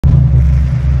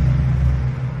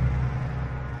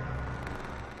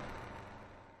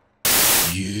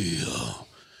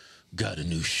got a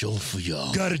new show for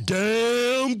y'all. Got a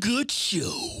damn good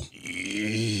show.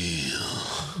 Yeah.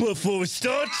 But before we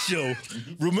start the show,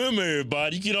 remember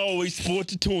everybody, you can always support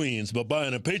the twins by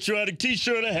buying a patriotic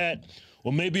t-shirt, a hat,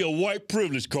 or maybe a white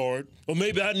privilege card, or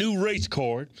maybe our new race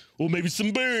card, or maybe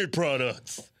some beard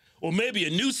products. Or maybe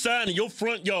a new sign in your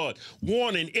front yard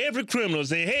warning every criminal,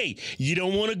 say, hey, you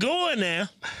don't want to go in there.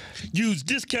 Use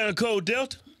discount code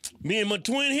Delta. Me and my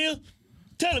twin here.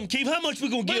 Tell him, Keith, how much we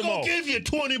gonna give him off? We're gonna give you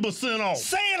 20% off.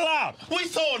 Say it loud. We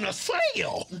throwing a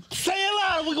sale. Say it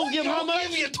loud. We gonna give him how much?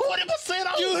 Give you 20%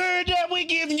 off. You heard that? We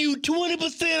giving you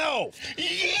 20% off.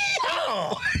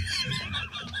 Yeah.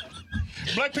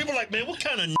 Black people like, man, what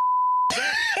kind of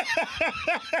that?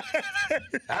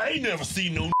 I ain't never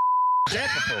seen no that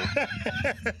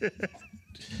before.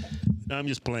 No, I'm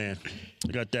just playing.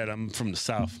 I got that. I'm from the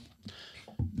South.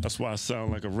 That's why I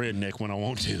sound like a redneck when I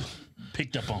want to.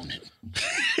 Picked up on it.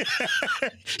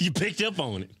 You picked up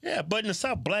on it. Yeah, but in the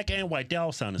South, black and white, they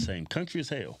all sound the same. Country as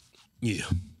hell. Yeah.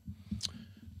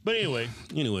 But anyway.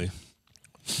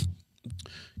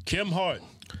 Kevin Hart.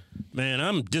 Man,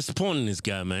 I'm disappointed in this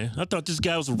guy, man. I thought this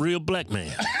guy was a real black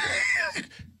man.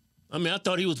 I mean, I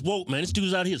thought he was woke, man. This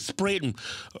dude's out here spreading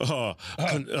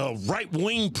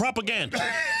right-wing propaganda.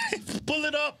 Pull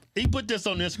it up. He put this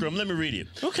on Instagram. Let me read it.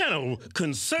 What kind of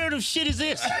conservative shit is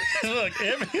this? Look, look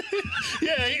at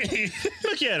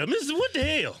him. This is what the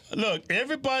hell? Look,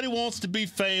 everybody wants to be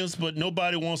famous, but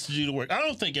nobody wants to do the work. I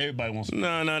don't think everybody wants to.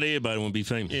 No, not everybody want to be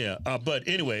famous. Yeah, but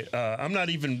anyway, I'm not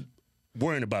even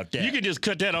worrying about that. You could just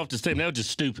cut that off the statement. That was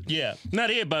just stupid. Yeah.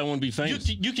 Not everybody want to be famous.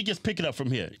 You could just pick it up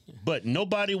from here. But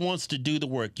nobody wants to do the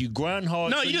work. You grind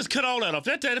hard. No, you just cut all that off.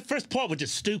 That first part was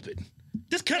just stupid.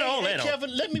 Just cut all that off.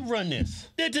 Kevin, let me run this.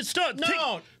 Just start.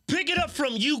 No. Pick it up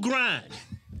from you grind.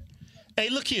 Hey,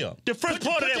 look here. The first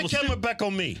part of that was Put the camera back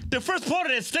on me. The first part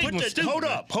of that statement was stupid.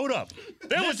 Hold up.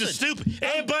 That was just stupid.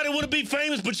 Everybody want to be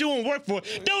famous, but you won't work for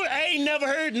it. I ain't never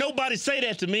heard nobody say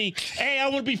that to me. Hey, I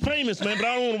want to be famous, man, but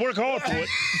I don't want to work hard for it.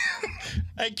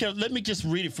 Hey, Kevin, let me just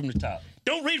read it from the top.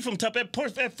 Don't read it from the top.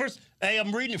 At first, hey,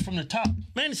 I'm reading it from the top.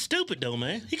 Man, it's stupid, though,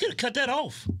 man. He could have cut that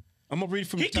off. I'm going to read it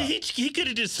from the top. He could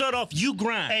have just started off, you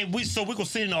grind. Hey, so we're going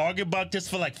to sit and argue about this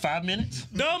for like 5 minutes?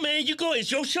 No, man, you go.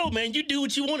 It's your show, man. You do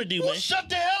what you want to do, man. Shut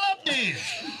the hell up, then.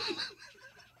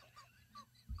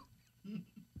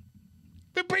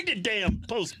 But bring the damn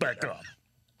post back up.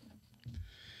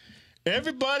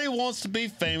 Everybody wants to be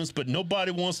famous, but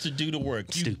nobody wants to do the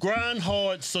work. You grind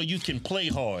hard so you can play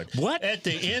hard. What? At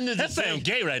the end of the day... That sounds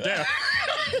gay right there.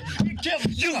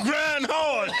 You grind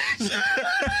hard.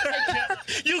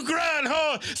 You grind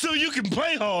hard so you can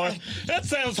play hard. That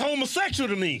sounds homosexual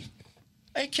to me.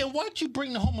 Hey, Ken, why'd you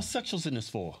bring the homosexuals in this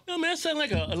for? No, man, that sounds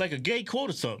like a gay quote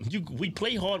or something. We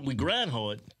play hard, we grind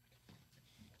hard.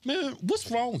 Man, what's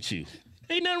wrong with you?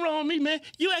 Ain't nothing wrong with me, man.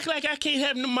 You act like I can't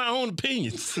have my own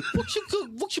opinions.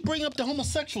 What you bring up the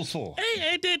homosexuals for?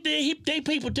 Hey, they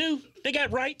people too. They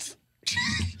got rights.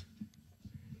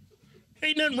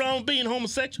 Ain't nothing wrong with being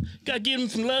homosexual. Gotta give them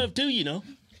some love too, you know.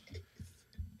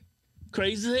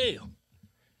 Crazy as hell.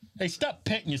 Hey, stop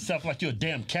petting yourself like you're a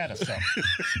damn cat or something.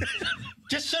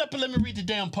 Just shut up and let me read the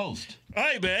damn post. All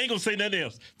right, man. I ain't gonna say nothing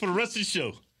else for the rest of the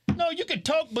show. No, you can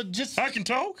talk, but just... I can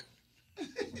talk?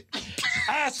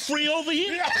 Eyes free over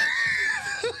here?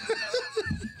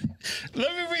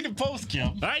 Let me read the post, Kim.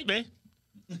 All right, man.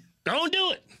 Don't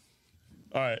do it.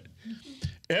 All right.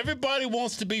 Everybody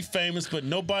wants to be famous, but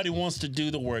nobody wants to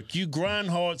do the work. You grind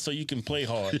hard so you can play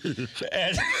hard.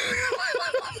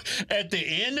 At the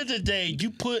end of the day,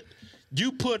 you put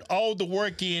all the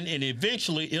work in, and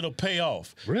eventually it'll pay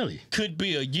off. Really? Could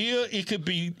be a year. It could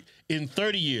be in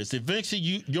 30 years.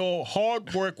 Eventually, your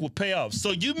hard work will pay off.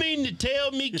 So you mean to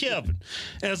tell me, Kevin,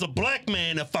 as a black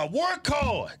man, if I work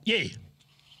hard, yeah,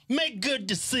 make good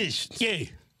decisions, yeah,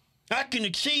 I can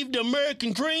achieve the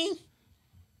American dream?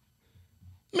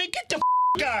 Man, get the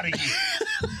out of here.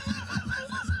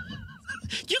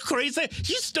 You crazy?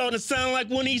 You starting to sound like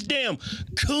one of these damn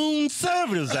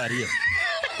conservatives out here.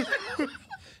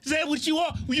 Is that what you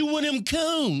are? You one of them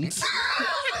coons?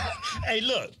 Hey,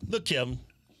 look, Kevin.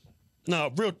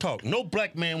 No, real talk. No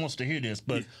black man wants to hear this,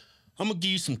 but I'm going to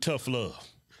give you some tough love.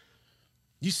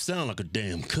 You sound like a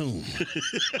damn coon.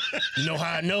 You know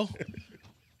how I know?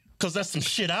 Because that's some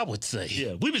shit I would say.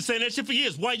 Yeah, we've been saying that shit for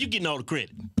years. Why you getting all the credit?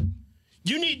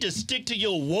 You need to stick to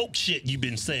your woke shit you've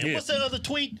been saying. Yeah. What's that other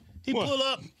tweet he pulled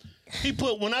up? He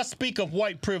put, when I speak of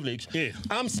white privilege,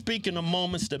 I'm speaking of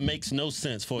moments that makes no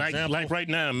sense. For example, like right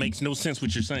now, it makes no sense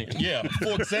what you're saying. Yeah.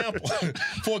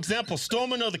 For example,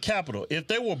 storming of the Capitol. If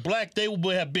they were black, they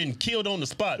would have been killed on the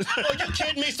spot. Are you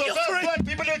kidding me? So black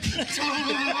people.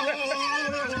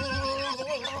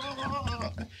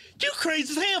 You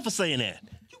crazy as hell for saying that.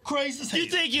 You crazy as hell. You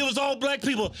think it was all black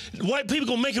people, white people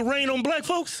gonna make it rain on black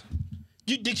folks?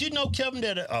 Did you know, Kevin,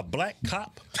 that a black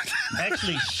cop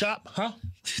actually shot? Huh?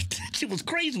 She was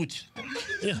crazy with you.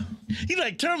 Yeah. He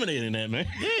like Terminator in that, man.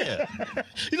 Yeah.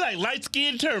 He like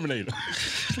light-skinned Terminator.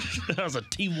 That was a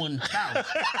T-1000.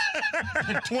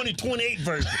 2028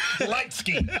 version. Light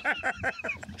skin.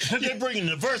 They're bringing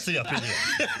diversity up in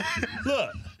here.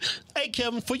 Look, hey,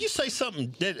 Kevin, for you say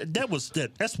something,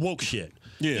 that's woke shit.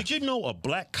 Yeah. Did you know a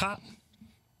black cop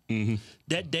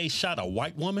that day shot a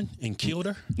white woman and killed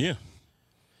her? Yeah.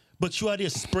 But you out there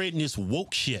spreading this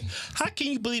woke shit. How can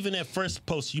you believe in that first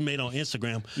post you made on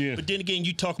Instagram? Yeah. But then again,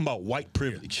 you talking about white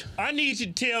privilege. I need you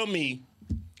to tell me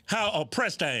how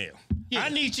oppressed I am. Yeah. I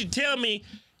need you to tell me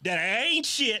that I ain't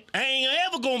shit. I ain't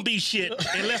ever gonna be shit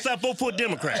unless I vote for a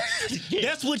Democrat. Yeah.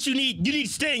 That's what you need. You need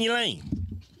to stay in your lane.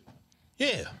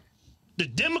 Yeah. The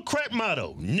Democrat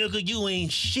motto, nigga, you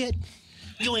ain't shit.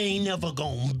 You ain't never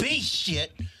gonna be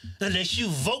shit unless you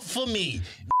vote for me.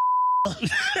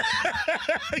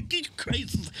 You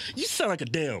crazy. You sound like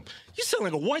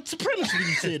a white supremacist when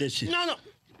you said that shit. No.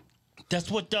 That's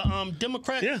what the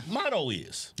Democrat motto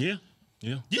is. Yeah.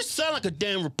 Yeah. You sound like a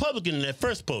damn Republican in that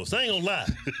first post. I ain't gonna lie.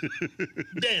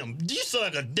 Damn, you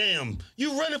sound like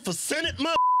you running for Senate,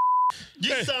 mother.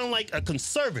 You sound like a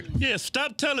conservative. Yeah,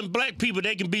 stop telling black people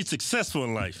they can be successful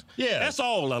in life. Yeah. That's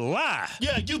all a lie.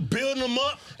 Yeah, you building them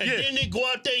up, and then they go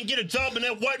out there and get a job, and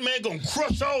that white man gonna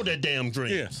crush all their damn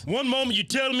dreams. Yeah. One moment you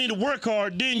telling me to work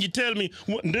hard, then you telling me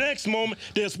the next moment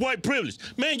there's white privilege.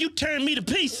 Man, you tearing me to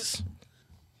pieces.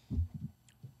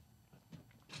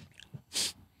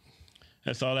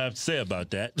 That's all I have to say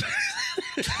about that.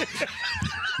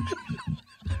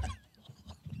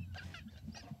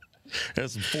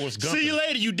 That's some Forrest Gump. See you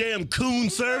later, you damn coon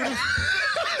servant.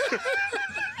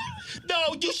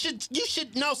 No, you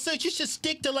should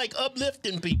stick to like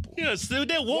uplifting people. Yeah, so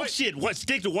that woke shit. What,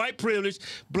 stick to white privilege,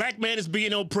 black man is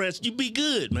being oppressed. You be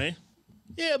good, man.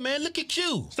 Yeah, man, look at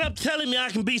you. Stop telling me I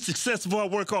can be successful if I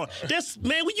work hard. That's,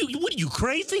 man, what are you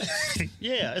crazy?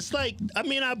 Yeah, it's like, I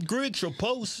mean, I agree with your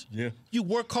post. Yeah. You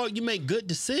work hard, you make good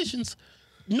decisions.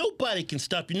 Nobody can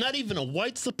stop you, not even a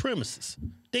white supremacist.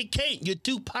 They can't. You're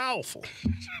too powerful.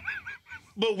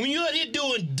 But when you're out here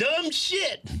doing dumb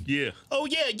shit, yeah. Oh,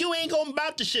 yeah, you ain't going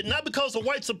about the shit. Not because of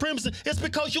white supremacy. It's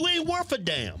because you ain't worth a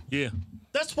damn. Yeah.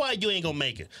 That's why you ain't gonna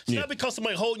make it. It's not because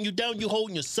somebody holding you down, you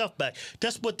holding yourself back.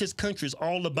 That's what this country is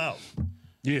all about.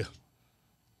 Yeah.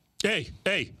 Hey,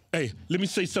 let me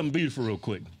say something beautiful real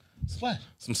quick. What?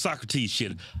 Some Socrates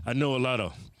shit. I know a lot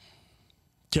of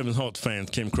Kevin Hart fans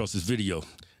came across this video.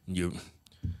 And you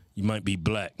might be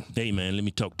black. Hey, man, let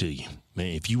me talk to you. Man,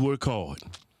 if you work hard,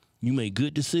 you make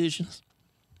good decisions,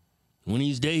 one of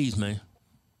these days, man,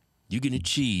 you can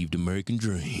achieve the American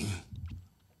dream.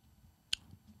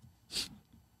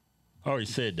 I already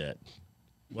said that.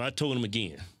 Well, I told him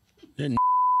again. That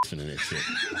listening to that shit.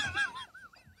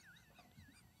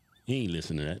 He ain't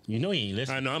listening to that. You know he ain't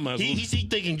listening. I know, I might as well. He's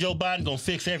thinking Joe Biden gonna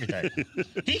fix everything.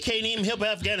 He can't even help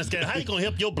Afghanistan. How he gonna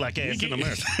help your black ass in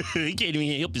America? He can't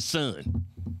even help his son.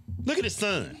 Look at his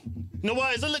son. You know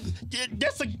why?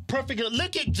 That's a perfect.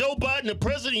 Look at Joe Biden, the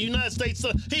president of the United States.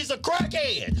 Son. He's a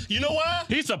crackhead. You know why?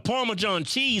 He's a Parmesan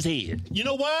cheese head. You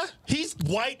know why? He's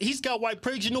white. He's got white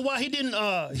privilege. You know why he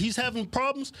didn't? He's having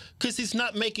problems because he's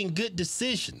not making good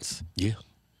decisions. Yeah.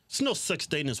 There's no such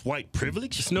thing as white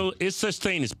privilege. It's such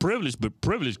thing as privilege, but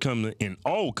privilege comes in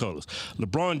all colors.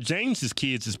 LeBron James's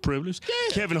kids is privileged.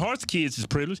 Yeah. Kevin Hart's kids is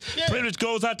privileged. Yeah. Privilege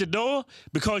goes out the door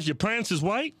because your parents is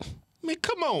white. I mean,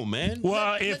 come on, man.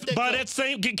 Well,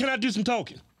 can I do some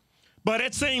talking? By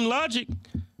that same logic,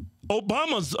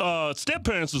 Obama's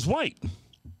step-parents was white.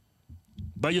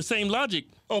 By your same logic,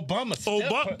 Obama's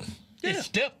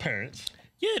step-parents?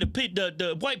 Yeah,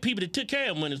 the white people that took care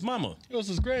of him when his mama. It was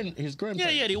his grandparents.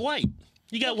 Yeah, they white.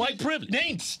 He got white privilege. They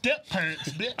ain't step-parents,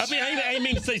 bitch. I mean, I ain't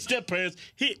mean to say step-parents.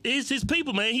 It's his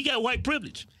people, man. He got white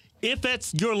privilege. If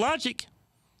that's your logic,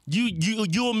 you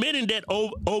omitting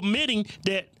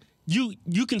that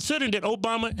you considering that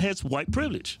Obama has white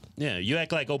privilege. Yeah, you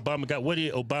act like Obama got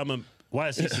why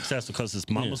is he successful? Because his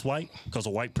mama's white? Because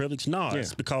of white privilege? No,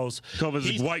 it's because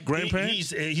his white grandparents?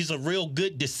 He's a real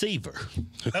good deceiver.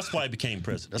 That's why he became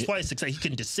president. That's why he's successful. He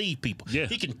can deceive people. Yeah.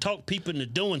 He can talk people into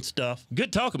doing stuff.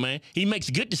 Good talker, man. He makes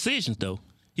good decisions, though.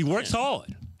 He works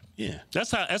hard. Yeah,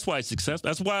 that's why he's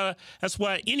successful. That's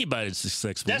why anybody's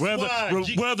successful.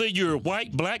 Whether you're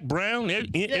white, black, brown,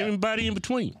 everybody in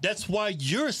between. That's why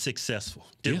you're successful.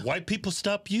 Did white people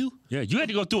stop you? Yeah, you had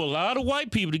to go through a lot of white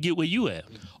people to get where you at.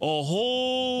 A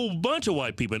whole bunch of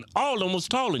white people, and all of them was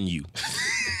taller than you.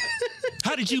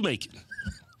 How did you make it?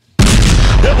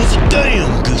 That was a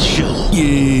damn good show.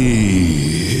 Yeah.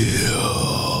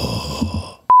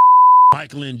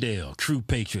 Mike Lindell, true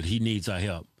patriot. He needs our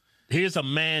help. Here's a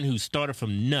man who started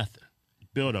from nothing,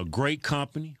 built a great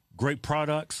company, great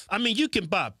products. I mean, you can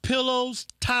buy pillows,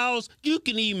 towels. You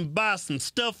can even buy some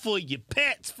stuff for your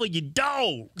pets, for your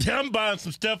dog. I'm buying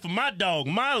some stuff for my dog,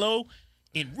 Milo,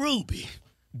 and Ruby.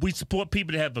 We support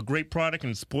people that have a great product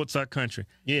and supports our country.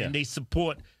 Yeah. And they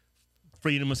support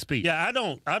freedom of speech. Yeah,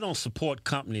 I don't support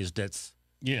companies that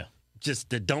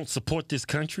don't support this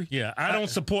country. Yeah, I don't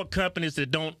support companies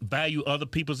that don't value other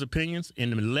people's opinions.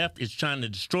 And the left is trying to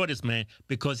destroy this man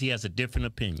because he has a different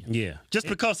opinion. Yeah, just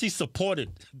because he supported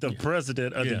the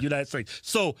president of the United States.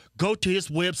 So go to his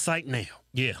website now.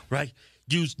 Yeah, right.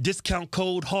 Use discount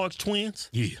code Hodgetwins.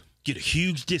 Yeah, get a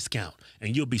huge discount,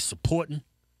 and you'll be supporting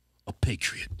a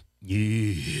patriot.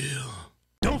 Yeah.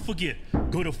 Don't forget,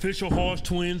 go to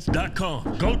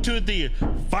officialhodgetwins.com. Go to the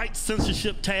Fight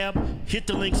Censorship tab. Hit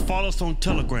the links. Follow us on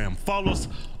Telegram. Follow us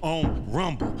on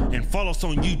Rumble. And follow us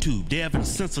on YouTube. They haven't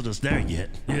censored us there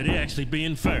yet. Yeah, they're actually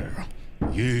being fair.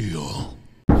 Yeah.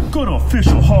 Go to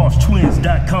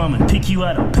officialhodgetwins.com and pick you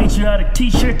out a patriotic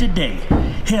t-shirt today.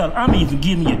 Hell, I'm even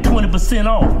giving you 20%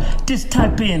 off. Just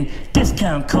type in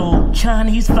discount code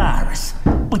Chinese Virus.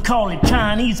 We call it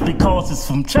Chinese because it's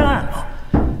from China.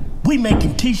 We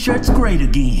making t-shirts great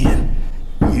again.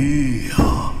 Yeah.